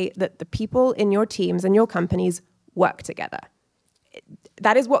way that the people in your teams and your companies work together.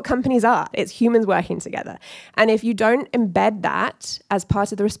 That is what companies are. It's humans working together. And if you don't embed that as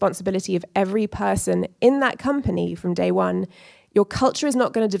part of the responsibility of every person in that company from day one, your culture is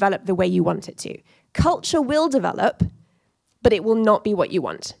not going to develop the way you want it to. Culture will develop, but it will not be what you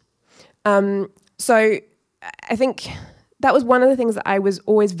want. So I think that was one of the things that I was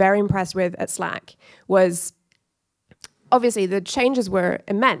always very impressed with at Slack was obviously the changes were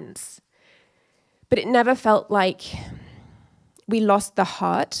immense, but it never felt like we lost the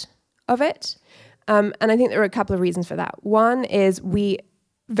heart of it. And I think there were a couple of reasons for that. One is we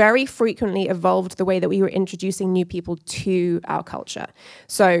very frequently evolved the way that we were introducing new people to our culture.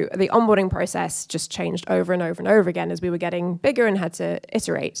 So the onboarding process just changed over and over and over again as we were getting bigger and had to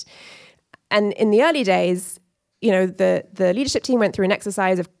iterate. And in the early days, you know, the leadership team went through an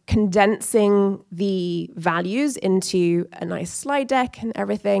exercise of condensing the values into a nice slide deck and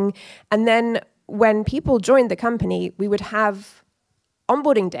everything. And then when people joined the company, we would have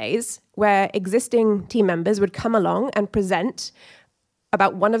onboarding days where existing team members would come along and present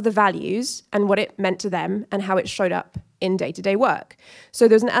about one of the values and what it meant to them and how it showed up in day-to-day work. So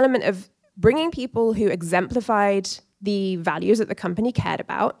there's an element of bringing people who exemplified the values that the company cared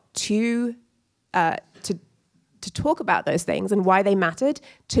about to talk about those things and why they mattered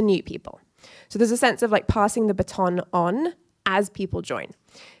to new people. So there's a sense of like passing the baton on as people join.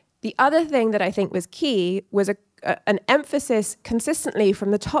 The other thing that I think was key was an emphasis consistently from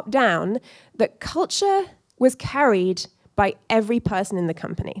the top down that culture was carried by every person in the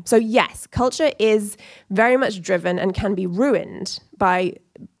company. So yes, culture is very much driven and can be ruined by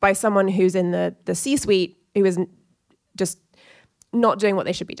someone who's in the C-suite who is just not doing what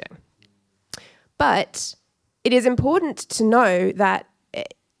they should be doing. But it is important to know that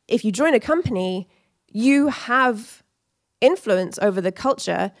if you join a company, you have influence over the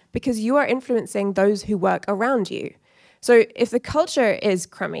culture because you are influencing those who work around you. So if the culture is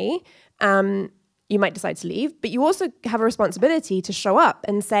crummy, you might decide to leave, but you also have a responsibility to show up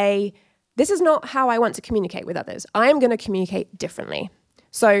and say, this is not how I want to communicate with others. I am going to communicate differently.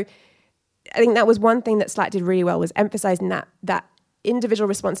 So I think that was one thing that Slack did really well, was emphasizing that individual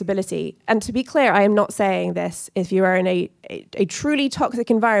responsibility. And to be clear, I am not saying this. If you are in a truly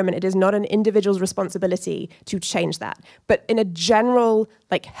toxic environment, it is not an individual's responsibility to change that. But in a general,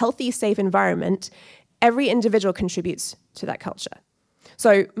 like, healthy, safe environment, every individual contributes to that culture.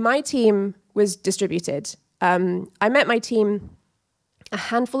 So my team was distributed. I met my team a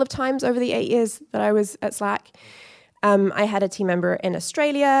handful of times over the 8 years that I was at Slack. I had a team member in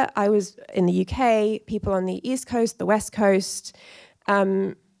Australia. I was in the UK, people on the East Coast, the West Coast.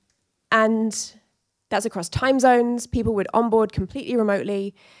 And that's across time zones. People would onboard completely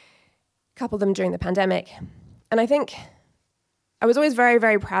remotely, a couple of them during the pandemic. And I think I was always very,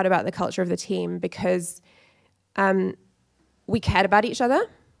 very proud about the culture of the team because we cared about each other.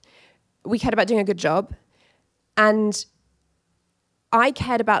 We cared about doing a good job. And I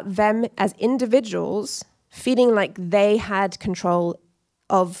cared about them as individuals feeling like they had control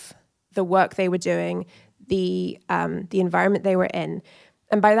of the work they were doing, the environment they were in.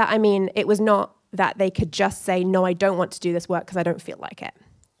 And by that, I mean, it was not that they could just say, no, I don't want to do this work because I don't feel like it.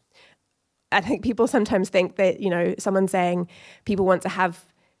 I think people sometimes think that, someone saying people want to have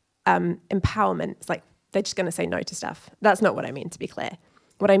empowerment, it's like they're just going to say no to stuff. That's not what I mean, to be clear.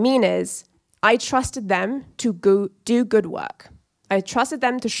 What I mean is I trusted them to go do good work. I trusted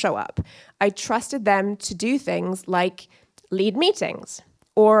them to show up. I trusted them to do things like lead meetings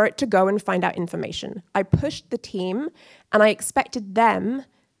or to go and find out information. I pushed the team and I expected them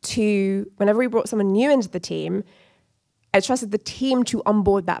to, whenever we brought someone new into the team, I trusted the team to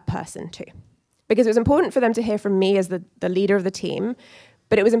onboard that person too. Because it was important for them to hear from me as the leader of the team,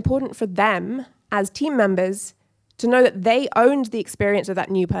 but it was important for them as team members to know that they owned the experience of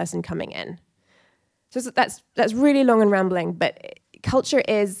that new person coming in. So that's really long and rambling, but culture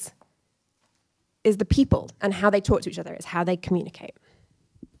is the people and how they talk to each other, is how they communicate.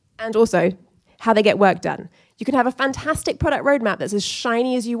 And also how they get work done. You can have a fantastic product roadmap that's as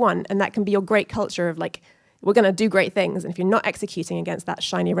shiny as you want, and that can be your great culture of like, we're going to do great things. And if you're not executing against that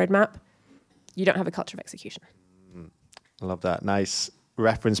shiny roadmap, you don't have a culture of execution. I love that. Nice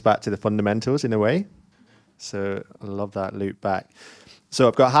reference back to the fundamentals in a way. So I love that loop back. So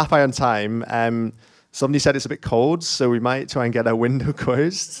I've got half eye on time. Somebody said it's a bit cold, so we might try and get our window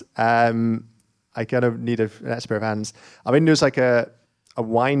closed. I kind of need an extra pair of hands. I mean, there's like a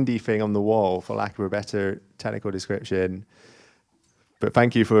windy thing on the wall, for lack of a better technical description. But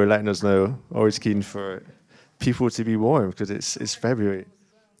thank you for letting us know. Always keen for people to be warm because it's February.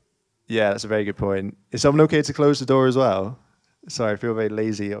 Yeah, that's a very good point. Is someone okay to close the door as well? Sorry, I feel very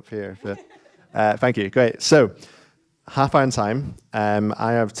lazy up here. But, thank you. Great. So, half hour on time.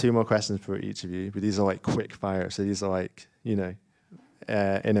 I have 2 more questions for each of you, but these are like quick fire. So these are like, in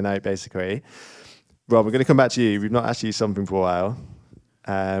and out basically. Rob, we're going to come back to you. We've not asked you something for a while.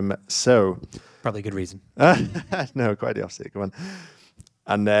 Probably a good reason. No, quite the opposite. Come on.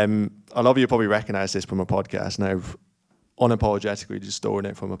 And a lot of you probably recognize this from a podcast. Now, I've unapologetically just stolen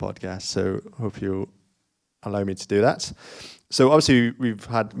it from a podcast. So hope you'll allow me to do that. So obviously we've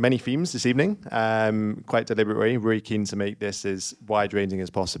had many themes this evening, quite deliberately. Really keen to make this as wide-ranging as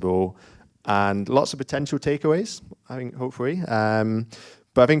possible, and lots of potential takeaways, I think, hopefully.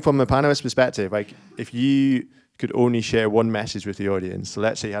 But I think from the panelist perspective, like if you could only share one message with the audience, so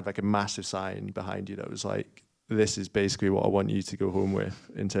let's say you had like a massive sign behind you that was like, this is basically what I want you to go home with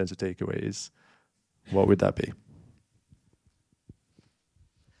in terms of takeaways, what would that be?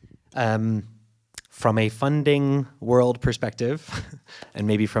 From a funding world perspective, and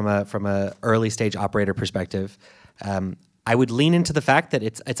maybe from a early stage operator perspective, I would lean into the fact that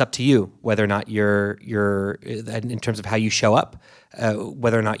it's up to you whether or not you're in terms of how you show up,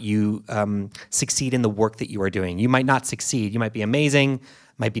 whether or not you succeed in the work that you are doing. You might not succeed. You might be amazing,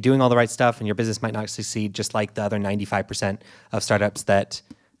 might be doing all the right stuff, and your business might not succeed, just like the other 95% of startups that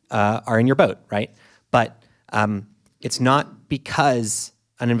are in your boat, right? But it's not because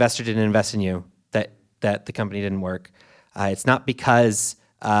an investor didn't invest in you that the company didn't work. It's not because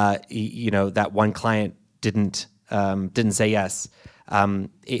that one client didn't say yes.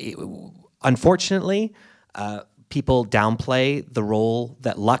 Unfortunately, people downplay the role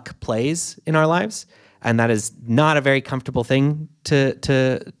that luck plays in our lives, and that is not a very comfortable thing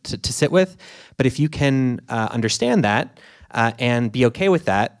to sit with. But if you can understand that and be okay with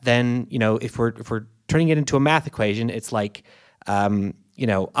that, then if we're turning it into a math equation, it's like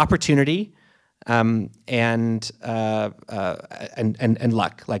opportunity and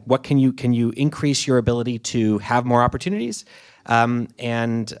luck. Like, what can you increase your ability to have more opportunities, and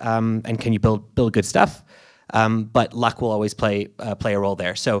can you build good stuff? But luck will always play a role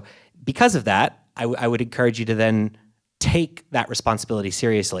there. So because of that, I would encourage you to then take that responsibility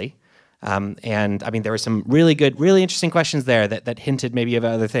seriously. And I mean, there were some really good, really interesting questions there that hinted maybe of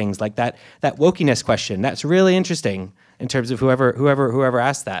other things, like that wokeness question. That's really interesting in terms of whoever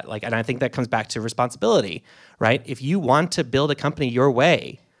asked that. Like, and I think that comes back to responsibility, right? If you want to build a company your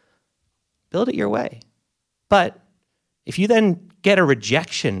way, build it your way. But if you then get a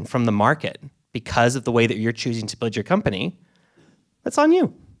rejection from the market because of the way that you're choosing to build your company, that's on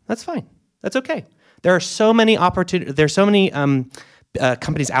you. That's fine. That's okay. There are so many opportunities. There's so many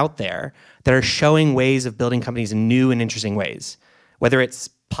companies out there that are showing ways of building companies in new and interesting ways, whether it's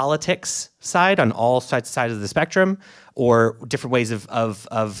politics side on all sides of the spectrum, or different ways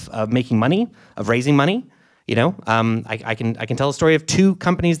of making money, of raising money. I can tell a story of two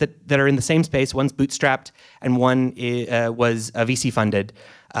companies that are in the same space. One's bootstrapped, and one was VC funded,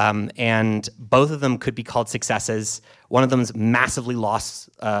 and both of them could be called successes. One of them's massively loss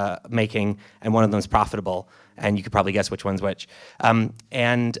making, and one of them's profitable. And you could probably guess which one's which.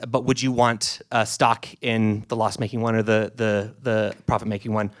 But would you want stock in the loss-making one or the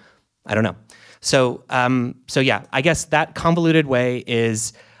profit-making one? I don't know. So yeah, I guess that convoluted way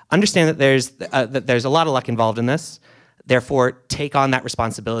is understand that there's a lot of luck involved in this. Therefore, take on that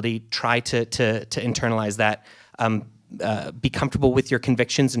responsibility. Try to internalize that. Be comfortable with your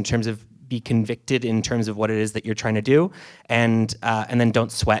convictions in terms of be convicted in terms of what it is that you're trying to do, and then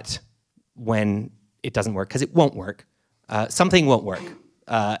don't sweat when it doesn't work, because it won't work. Something won't work,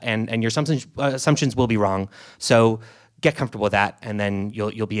 and your assumptions will be wrong. So get comfortable with that, and then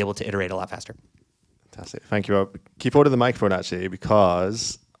you'll be able to iterate a lot faster. Fantastic. Thank you, Rob. Keep hold of the microphone, actually,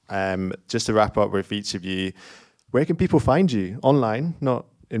 because just to wrap up with each of you, where can people find you? Online, not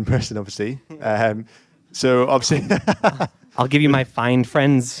in person, obviously. So obviously... I'll give you my find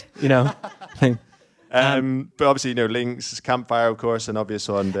friends, thing. But obviously, links, Campfire, of course, an obvious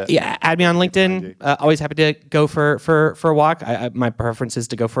one. But yeah, add me on LinkedIn. Always happy to go for a walk. My preference is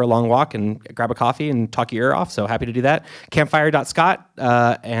to go for a long walk and grab a coffee and talk your ear off, so happy to do that. Campfire.scott,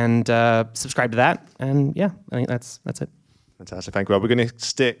 and subscribe to that. And yeah, I think that's it. Fantastic. Thank you, Rob. We're going to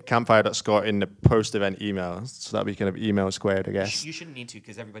stick Campfire.scott in the post-event email, so that we can have email squared, I guess. You shouldn't need to,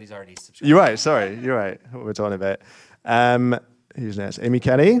 because everybody's already subscribed. You're right. Sorry. You're right. We're talking about. Who's next? Amy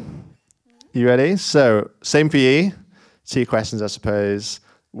Kenny. You ready? So, same for you. 2 questions, I suppose.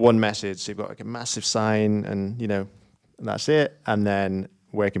 1 message. So you've got like a massive sign, and and that's it. And then,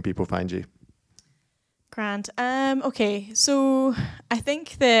 where can people find you? Grand. Okay, so I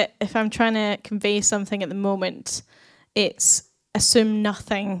think that if I'm trying to convey something at the moment, it's assume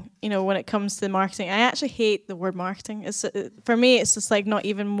nothing, when it comes to marketing. I actually hate the word marketing. For me, it's just like not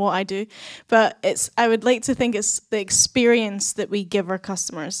even what I do. But I would like to think it's the experience that we give our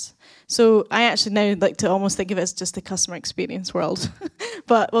customers. So I actually now like to almost think of it as just the customer experience world.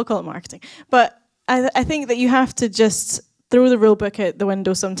 But we'll call it marketing. But I think that you have to just throw the rule book out the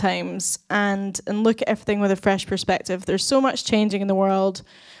window sometimes and look at everything with a fresh perspective. There's so much changing in the world.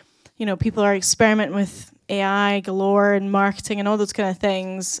 People are experimenting with AI galore and marketing and all those kind of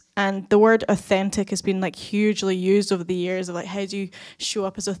things. And the word authentic has been like hugely used over the years of like, how do you show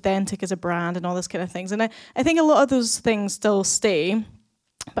up as authentic as a brand and all this kind of things. And I think a lot of those things still stay.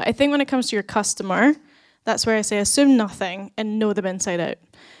 But I think when it comes to your customer, that's where I say assume nothing and know them inside out.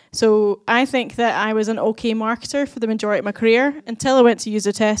 So I think that I was an okay marketer for the majority of my career until I went to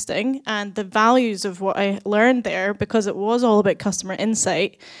user testing, and the values of what I learned there, because it was all about customer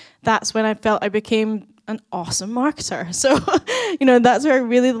insight, that's when I felt I became an awesome marketer. So, that's where I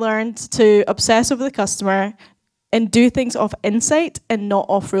really learned to obsess over the customer and do things off insight and not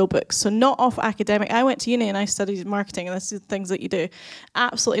off rule books. So not off academic. I went to uni and I studied marketing, and this is the things that you do.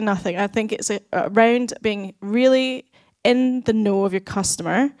 Absolutely nothing. I think it's around being really in the know of your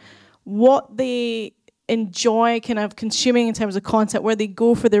customer, what they enjoy kind of consuming in terms of content, where they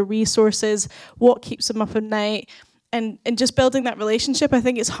go for their resources, what keeps them up at night, and just building that relationship. I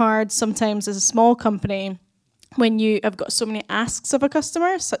think it's hard sometimes as a small company when you have got so many asks of a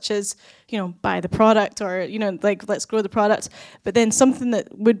customer, such as, buy the product, or, like, let's grow the product. But then something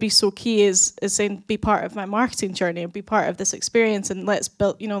that would be so key is saying, be part of my marketing journey, and be part of this experience, and let's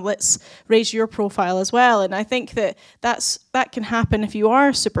build, let's raise your profile as well. And I think that can happen if you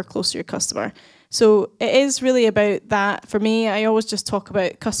are super close to your customer. So it is really about that. For me, I always just talk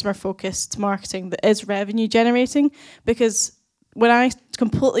about customer-focused marketing that is revenue generating, because when I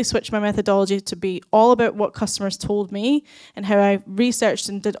completely switched my methodology to be all about what customers told me and how I researched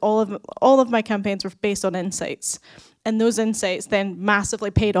and did all of my campaigns were based on insights. And those insights then massively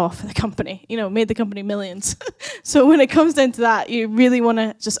paid off the company, made the company millions. So when it comes down to that, you really want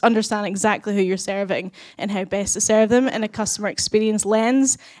to just understand exactly who you're serving and how best to serve them in a customer experience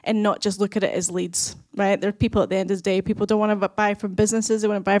lens, and not just look at it as leads, right? There are people at the end of the day. People don't want to buy from businesses, they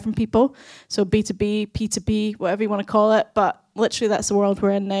want to buy from people. So B2B, P2B, whatever you want to call it. But literally that's the world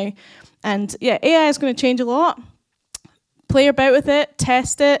we're in now. And yeah, AI is going to change a lot. Play about with it,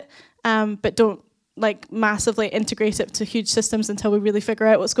 test it, but don't massively integrate it to huge systems until we really figure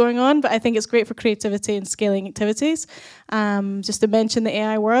out what's going on. But I think it's great for creativity and scaling activities. Just to mention the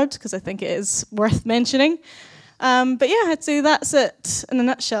AI word, because I think it is worth mentioning. But yeah, I'd say that's it in a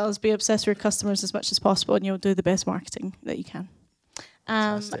nutshell, is be obsessed with your customers as much as possible, and you'll do the best marketing that you can.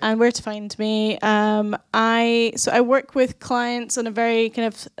 And where to find me? I work with clients on a very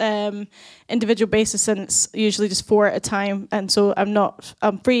kind of individual basis, and it's usually just 4 at a time. And so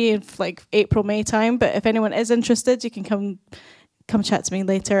I'm free in like April, May time. But if anyone is interested, you can come chat to me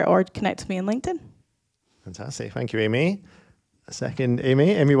later or connect with me on LinkedIn. Fantastic, thank you, Amy. Second,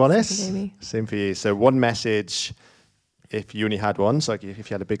 Amy Wallace. Second, Amy. Same for you. So one message, if you only had one, so like if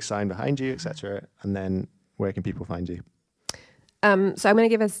you had a big sign behind you, etc., and then where can people find you? So I'm going to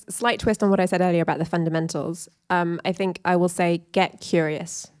give a slight twist on what I said earlier about the fundamentals. I think I will say, get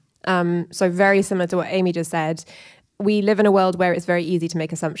curious. So very similar to what Amy just said, we live in a world where it's very easy to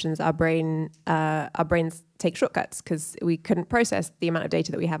make assumptions. Our brains take shortcuts because we couldn't process the amount of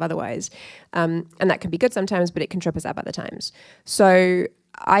data that we have otherwise. And that can be good sometimes, but it can trip us up other times. So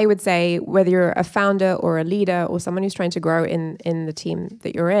I would say, whether you're a founder or a leader or someone who's trying to grow in the team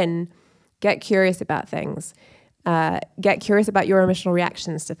that you're in, get curious about things. Get curious about your emotional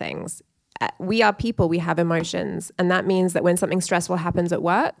reactions to things. We are people, we have emotions. And that means that when something stressful happens at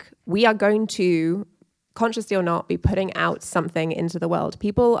work, we are going to, consciously or not, be putting out something into the world.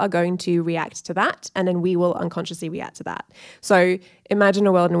 People are going to react to that, and then we will unconsciously react to that. So imagine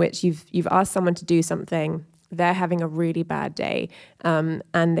a world in which you've asked someone to do something, they're having a really bad day, and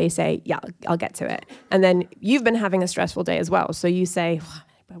they say, yeah, I'll get to it. And then you've been having a stressful day as well. So you say,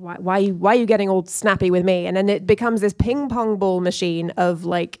 why are you getting all snappy with me? And then it becomes this ping pong ball machine of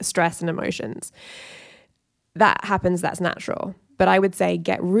like stress and emotions. That happens, that's natural. But I would say,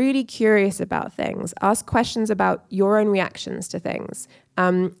 get really curious about things. Ask questions about your own reactions to things.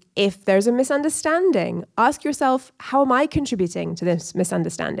 If there's a misunderstanding, ask yourself, how am I contributing to this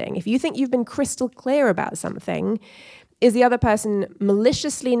misunderstanding? If you think you've been crystal clear about something, is the other person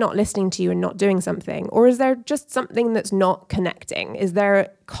maliciously not listening to you and not doing something? Or is there just something that's not connecting? Is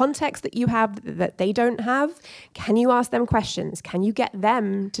there context that you have that they don't have? Can you ask them questions? Can you get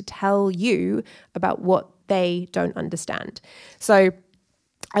them to tell you about what they don't understand? So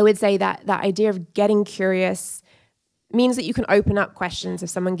I would say that that idea of getting curious means that you can open up questions.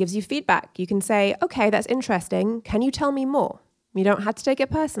 If someone gives you feedback, you can say, okay, that's interesting. Can you tell me more? You don't have to take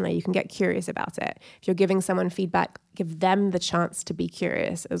it personally. You can get curious about it. If you're giving someone feedback, give them the chance to be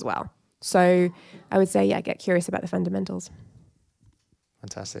curious as well. So I would say, yeah, get curious about the fundamentals.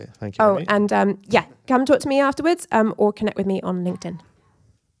 Fantastic. Thank you. Oh, Amy. and yeah, come talk to me afterwards, or connect with me on LinkedIn.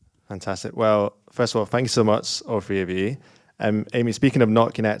 Fantastic. Well, first of all, thank you so much, all 3 of you. Amy, speaking of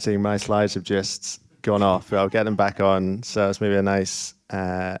not connecting, my slides have just gone off. I'll get them back on. So it's maybe a nice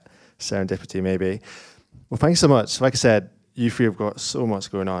serendipity, maybe. Well, thanks so much. Like I said, you 3 have got so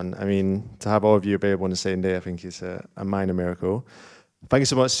much going on. I mean, to have all of you available on the same day, I think is a minor miracle. Thank you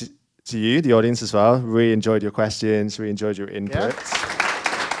so much to you, the audience as well. Really enjoyed your questions, really enjoyed your input. Yeah.